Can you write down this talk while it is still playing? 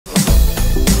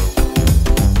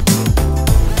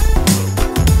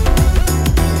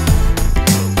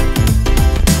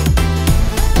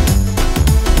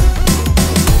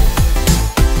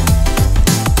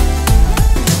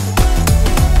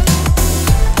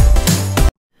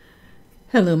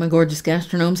Hello, my gorgeous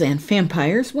gastronomes and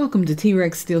vampires. Welcome to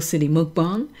T-Rex Steel City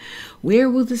Mukbang. Where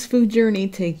will this food journey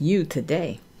take you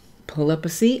today? Pull up a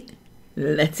seat.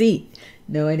 Let's eat.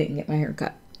 No, I didn't get my hair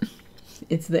cut.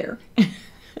 It's there.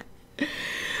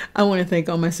 I want to thank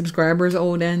all my subscribers,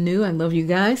 old and new. I love you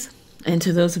guys. And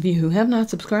to those of you who have not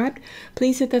subscribed,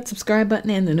 please hit that subscribe button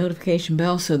and the notification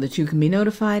bell so that you can be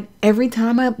notified every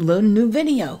time I upload a new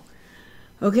video.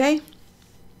 Okay?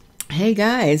 Hey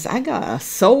guys, I got a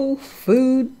Soul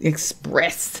Food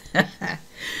Express.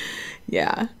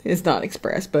 Yeah, it's not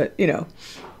express, but you know,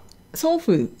 soul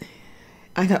food.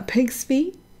 I got pig's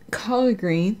feet, collard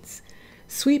greens,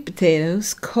 sweet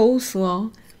potatoes,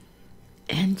 coleslaw,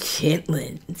 and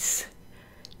chitlins.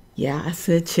 Yeah, I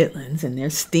said chitlins, and they're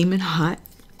steaming hot.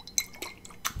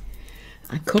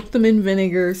 I cooked them in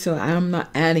vinegar, so I'm not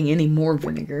adding any more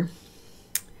vinegar.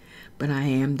 But I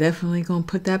am definitely going to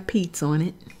put that Pete's on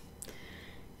it.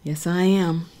 Yes, I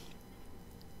am.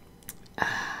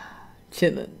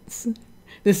 Chitlins.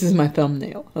 This is my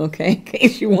thumbnail, okay? In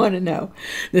case you want to know.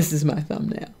 This is my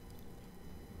thumbnail.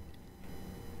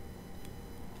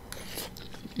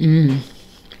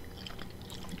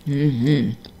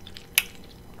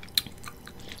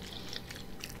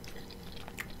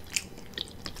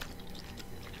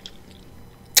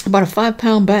 About a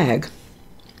 5-pound bag.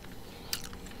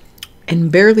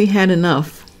 And barely had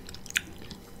enough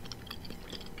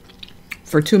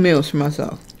for 2 meals for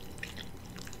myself.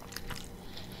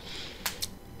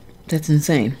 That's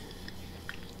insane.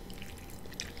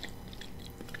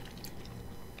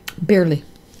 Barely.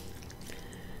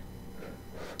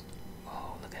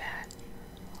 Oh, look at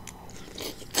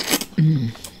that.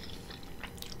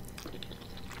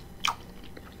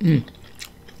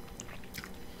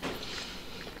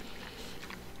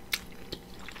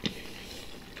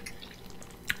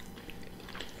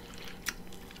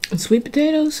 And sweet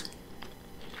potatoes.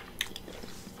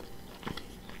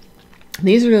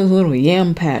 These are those little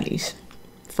yam patties,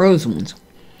 frozen ones.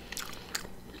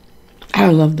 I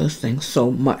love those things so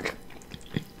much.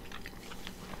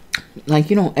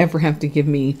 Like, you don't ever have to give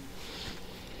me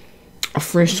a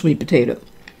fresh sweet potato.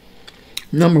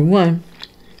 Number one,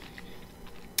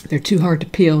 they're too hard to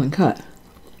peel and cut.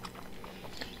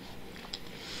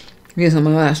 Because on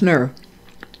my last nerve.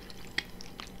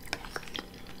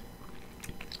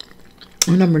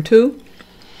 And number two,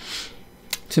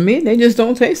 to me, they just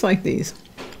don't taste like these.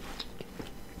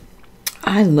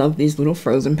 I love these little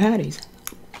frozen patties.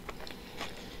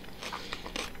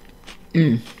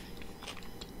 I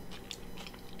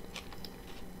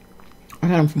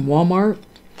got them from Walmart.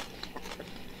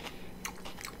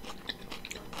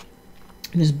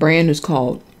 This brand is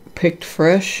called Picked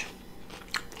Fresh.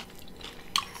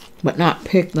 But not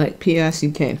picked like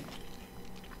P-I-C-K.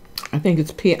 I think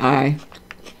it's P-I...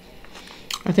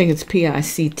 I think it's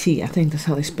P-I-C-T. I think that's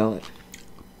how they spell it.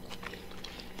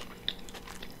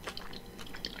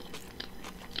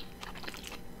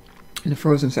 In the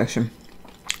frozen section.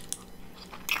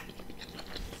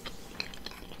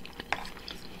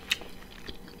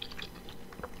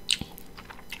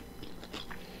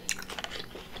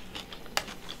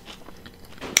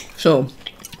 So,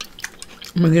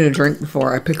 I'm gonna get a drink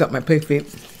before I pick up my pig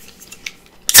feet.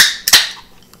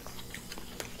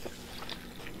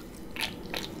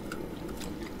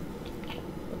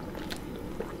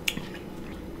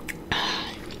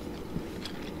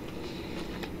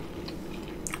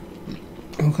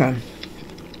 Okay.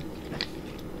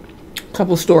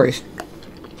 Couple stories.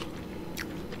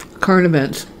 Current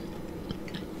events.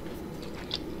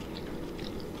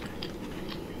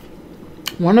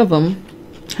 One of them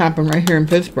happened right here in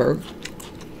Pittsburgh.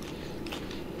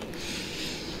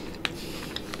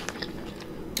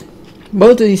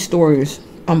 Both of these stories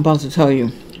I'm about to tell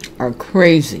you are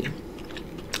crazy.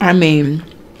 I mean,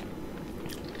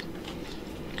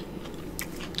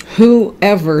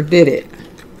 whoever did it.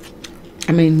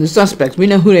 I mean, the suspects, we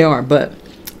know who they are, but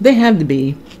they have to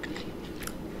be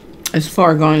as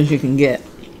far gone as you can get.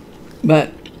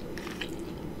 But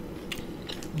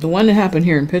the one that happened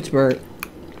here in Pittsburgh,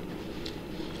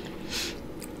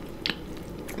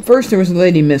 first there was a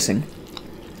lady missing.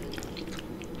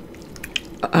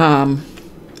 I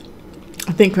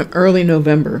think from early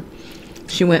November,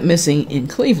 she went missing in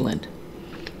Cleveland.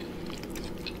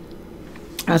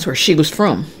 That's where she was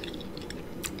from.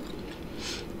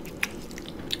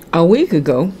 A week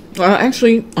ago, well,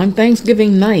 actually on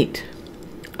Thanksgiving night,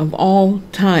 of all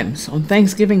times, on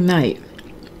Thanksgiving night,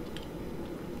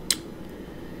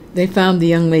 they found the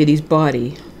young lady's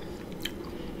body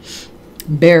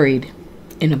buried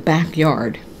in a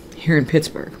backyard here in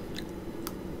Pittsburgh.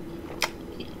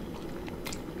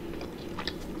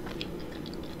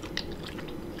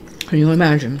 Can you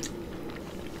imagine?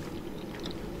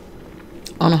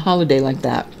 On a holiday like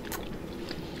that,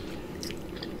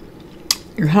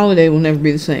 your holiday will never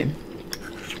be the same.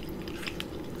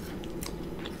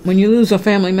 When you lose a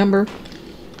family member,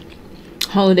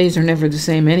 holidays are never the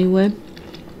same anyway.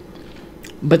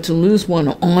 But to lose one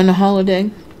on a holiday,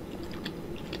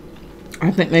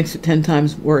 I think makes it 10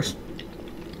 times worse.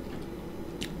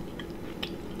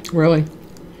 Really.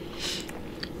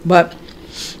 But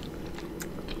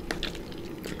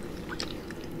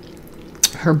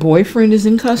her boyfriend is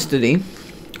in custody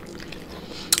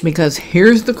because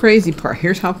here's the crazy part.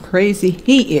 Here's how crazy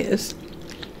he is.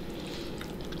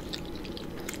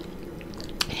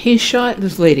 He shot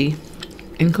this lady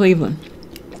in Cleveland.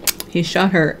 He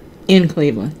shot her in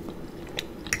Cleveland.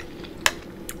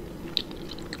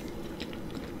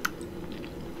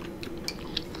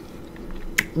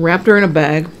 Wrapped her in a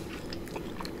bag.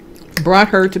 Brought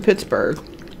her to Pittsburgh.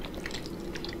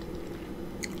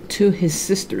 To his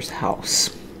sister's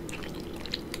house.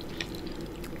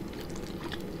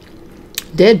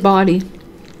 Dead body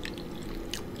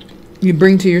you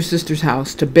bring to your sister's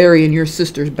house to bury in your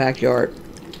sister's backyard.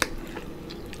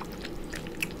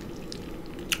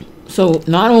 So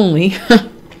not only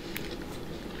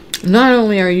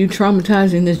are you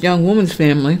traumatizing this young woman's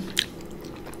family,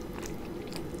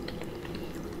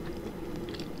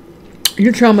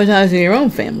 you're traumatizing your own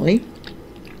family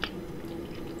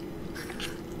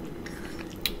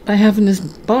by having this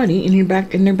body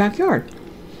in their backyard.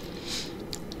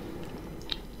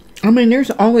 I mean, there's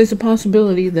always a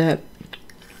possibility that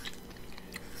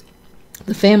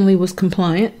the family was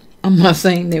compliant. I'm not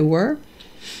saying they were.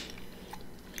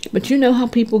 But you know how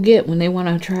people get when they want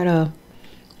to try to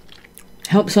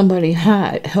help somebody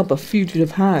hide, help a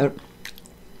fugitive hide.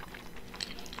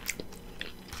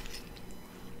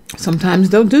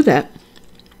 Sometimes they'll do that.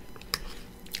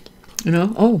 You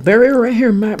know, oh, bury her right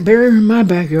here, bury her in my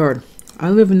backyard. I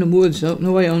live in the woods, so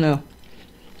nobody will know.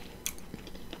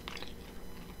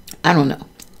 I don't know.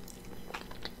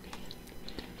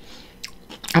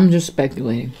 I'm just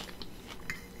speculating.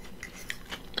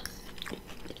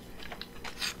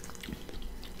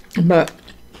 But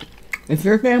if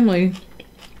your family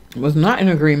was not in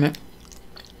agreement,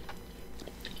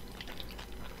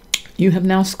 you have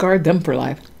now scarred them for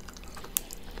life.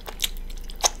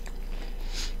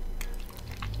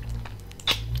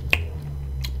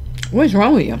 What is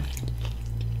wrong with you?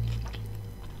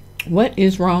 What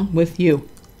is wrong with you?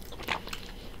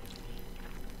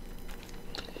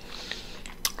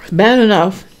 It's bad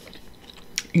enough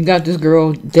you got this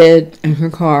girl dead in her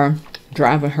car,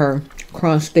 driving her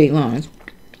across state lines.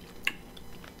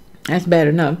 That's bad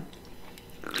enough.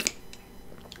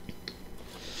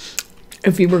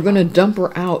 If you were going to dump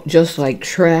her out just like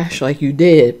trash like you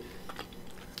did,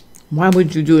 why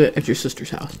would you do it at your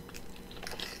sister's house?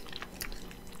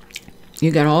 You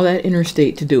got all that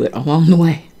interstate to do it along the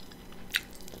way.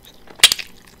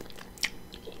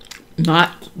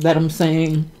 Not that I'm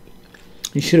saying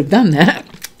you should have done that.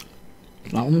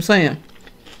 That's not what I'm saying.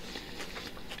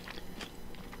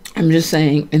 I'm just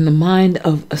saying, in the mind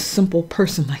of a simple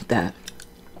person like that,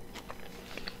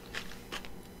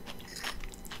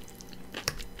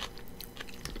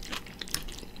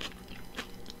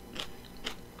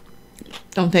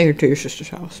 don't take her to your sister's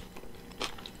house.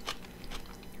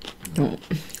 Don't.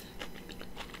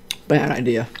 Bad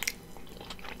idea.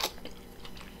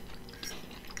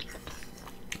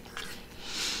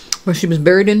 Well, she was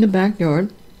buried in the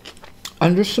backyard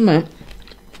under cement.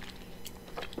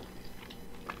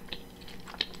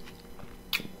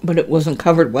 But it wasn't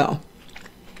covered well.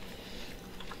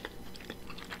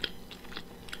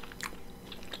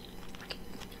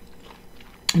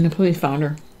 And the police found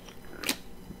her.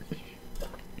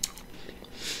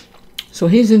 So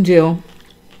he's in jail.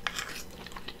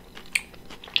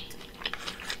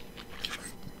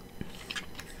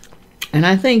 And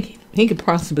I think he could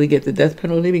possibly get the death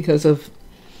penalty because of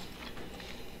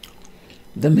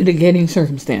the mitigating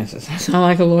circumstances. I sound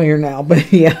like a lawyer now,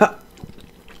 but yeah.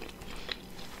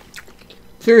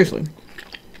 Seriously.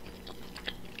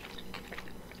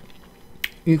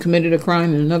 You committed a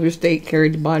crime in another state,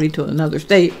 carried the body to another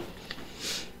state.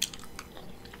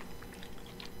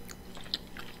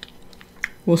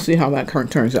 We'll see how that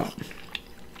turns out.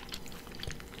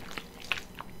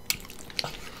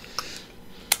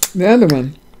 The other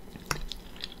one,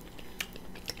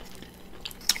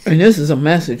 and this is a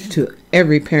message to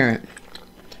every parent.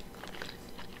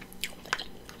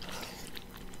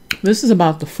 This is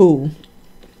about the fool.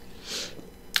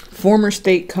 Former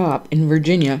state cop in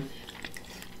Virginia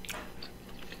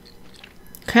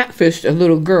catfished a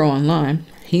little girl online.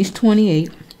 He's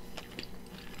 28.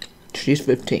 She's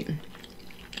 15.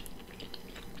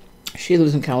 She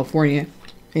lives in California.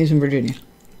 He's in Virginia.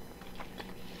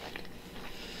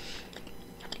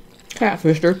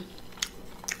 Catfished her.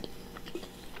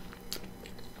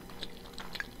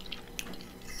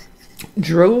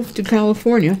 Drove to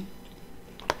California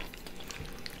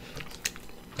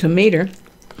to meet her,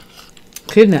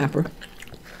 kidnap her,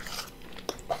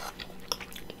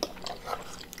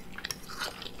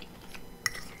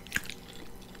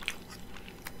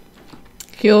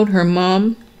 killed her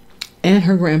mom and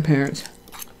her grandparents,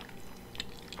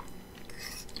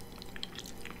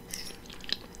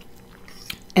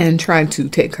 and tried to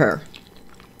take her.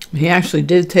 He actually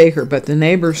did take her, but the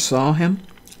neighbors saw him.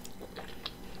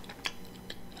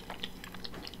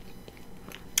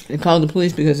 They called the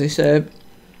police because they said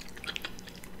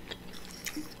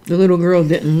the little girl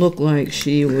didn't look like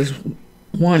she was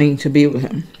wanting to be with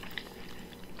him.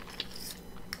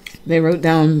 They wrote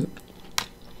down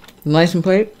the license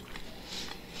plate.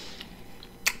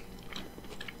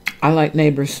 I like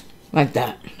neighbors like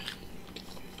that.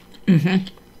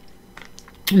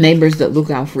 Neighbors that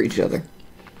look out for each other.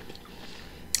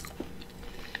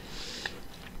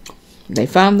 They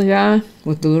found the guy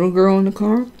with the little girl in the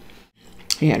car.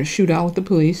 He had a shootout with the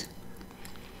police.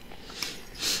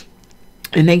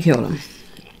 And they killed him.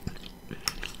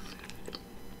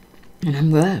 And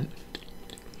I'm glad.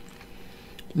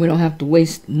 We don't have to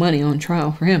waste money on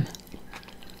trial for him.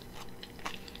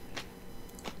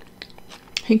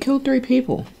 He killed 3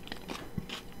 people.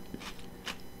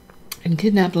 And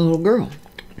kidnapped a little girl.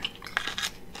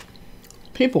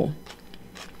 People.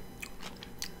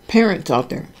 Parents out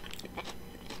there.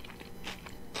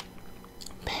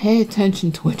 Pay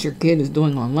attention to what your kid is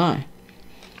doing online.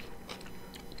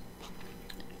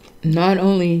 Not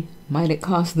only might it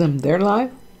cost them their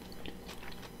life,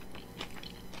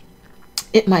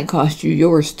 it might cost you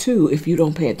yours too if you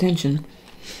don't pay attention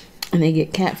and they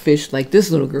get catfished like this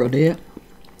little girl did.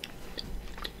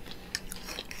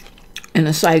 And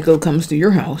a psycho comes to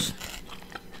your house.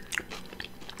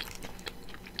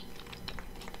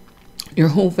 Your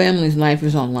whole family's life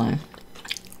is online.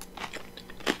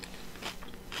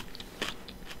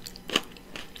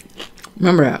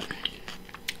 Remember that.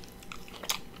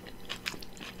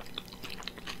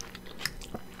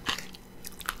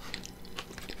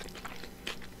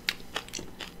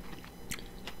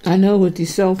 I know with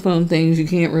these cell phone things you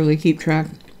can't really keep track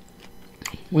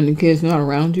when the kid's not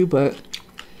around you, but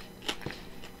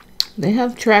they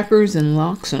have trackers and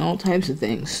locks and all types of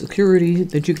things, security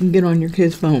that you can get on your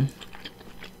kid's phone.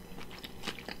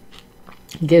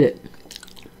 Get it.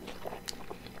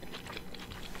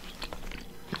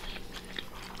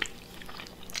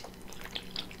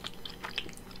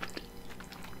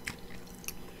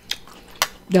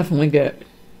 Definitely get it.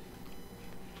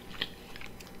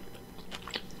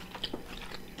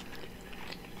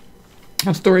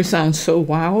 That story sounds so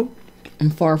wild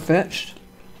and far-fetched.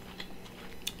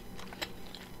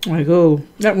 Like, oh,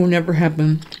 that will never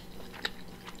happen.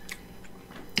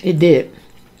 It did.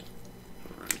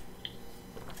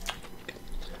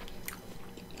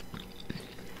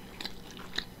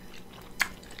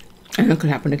 And it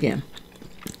could happen again.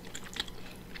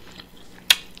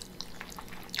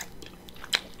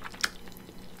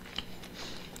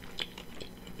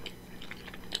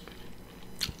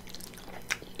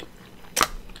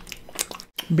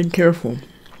 Be careful.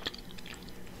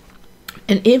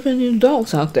 And even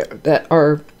adults out there that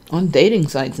are on dating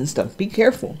sites and stuff, be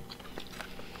careful.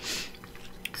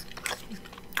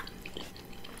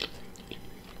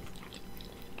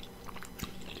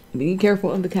 Be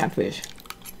careful of the catfish.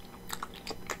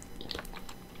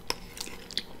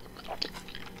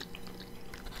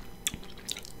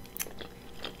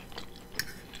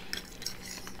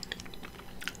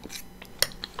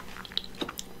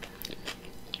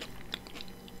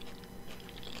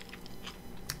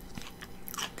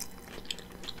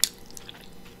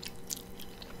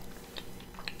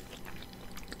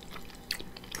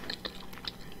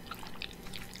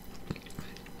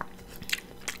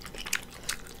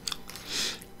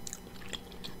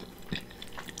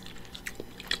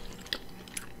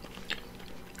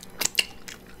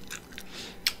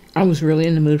 I was really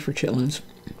in the mood for chitlins.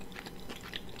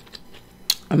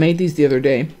 I made these the other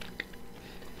day,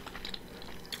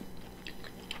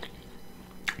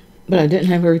 but I didn't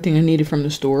have everything I needed from the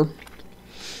store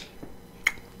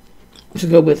to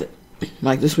go with it,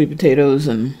 like the sweet potatoes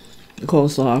and the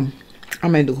coleslaw. I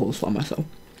made the coleslaw myself,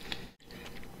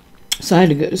 so I had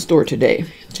to go to the store today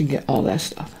to get all that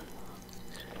stuff.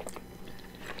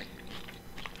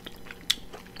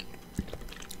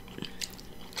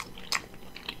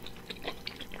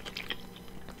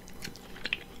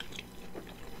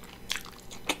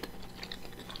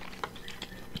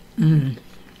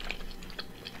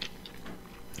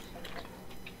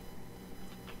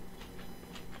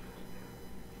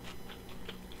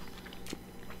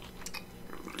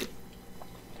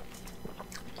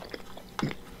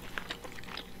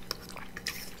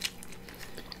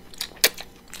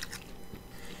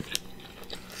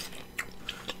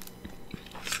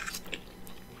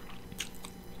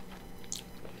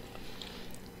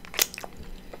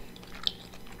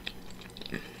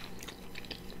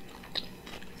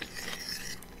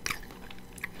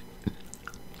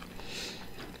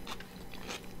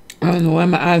 I don't know why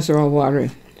my eyes are all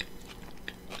watery.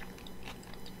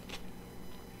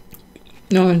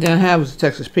 The only thing I have is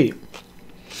Texas Pete.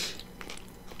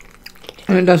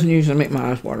 And it doesn't usually make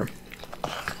my eyes water.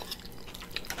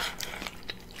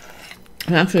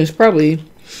 And actually, it's probably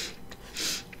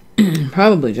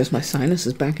just my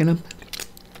sinuses backing up.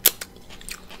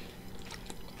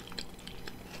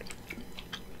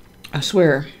 I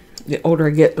swear, the older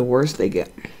I get, the worse they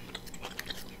get.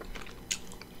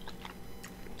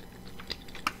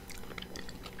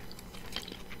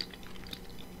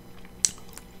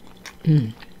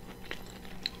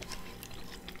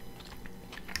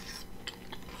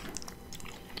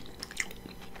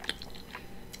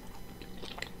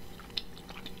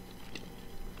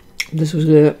 This was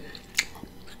good.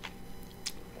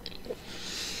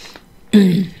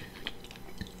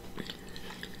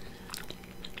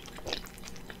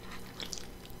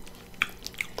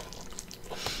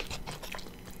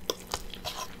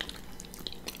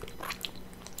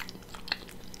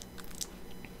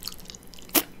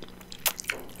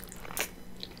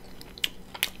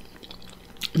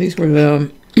 These were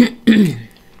the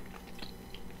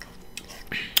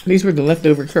these were the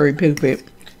leftover curry pig feet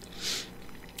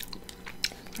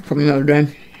from the other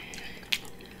day.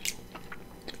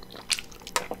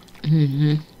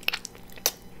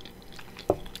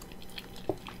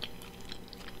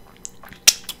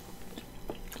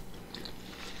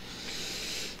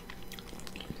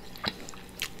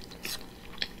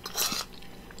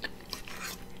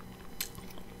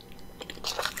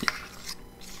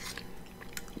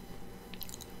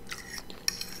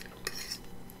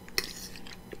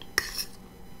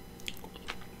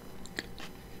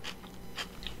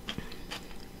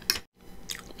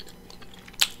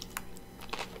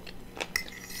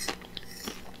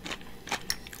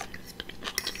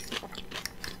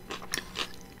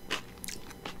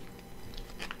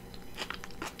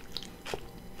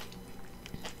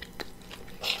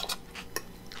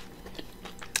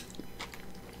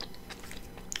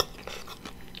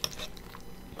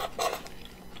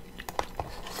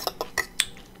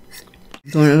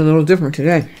 Doing it a little different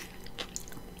today.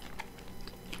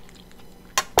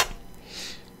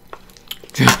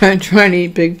 Trying to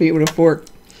eat pig feet with a fork.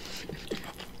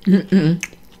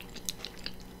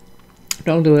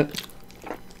 Don't do it.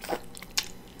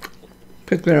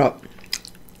 Pick that up.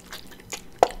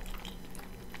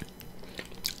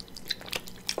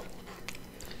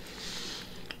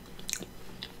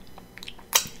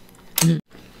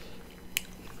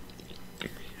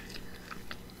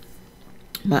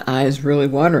 My eye is really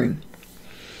watering.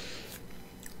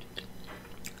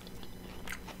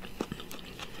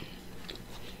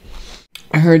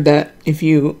 I heard that if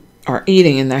you are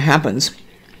eating and that happens,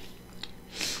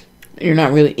 you're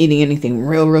not really eating anything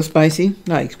real spicy.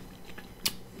 Like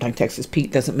Texas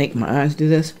Pete doesn't make my eyes do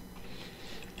this.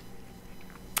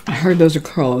 I heard those are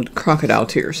called crocodile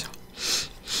tears.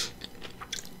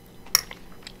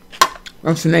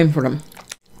 That's the name for them.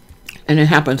 And it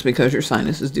happens because your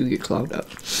sinuses do get clogged up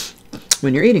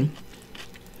when you're eating.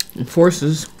 It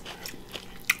forces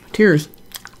tears.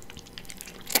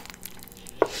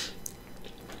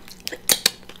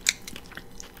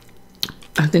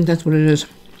 I think that's what it is.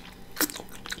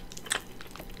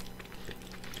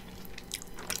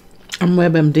 I'm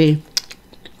WebMD.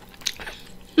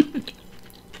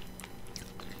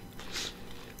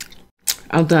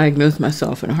 I'll diagnose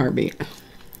myself in a heartbeat.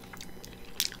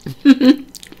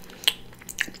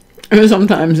 And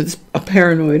sometimes it's a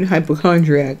paranoid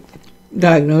hypochondriac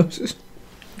diagnosis.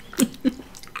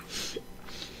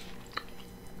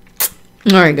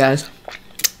 Alright, guys.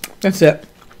 That's it.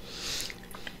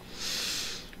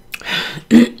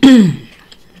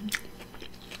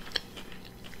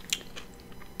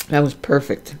 That was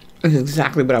perfect. That's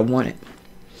exactly what I wanted.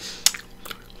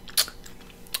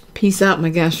 Peace out, my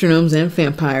gastronomes and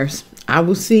vampires. I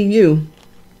will see you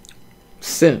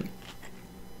soon.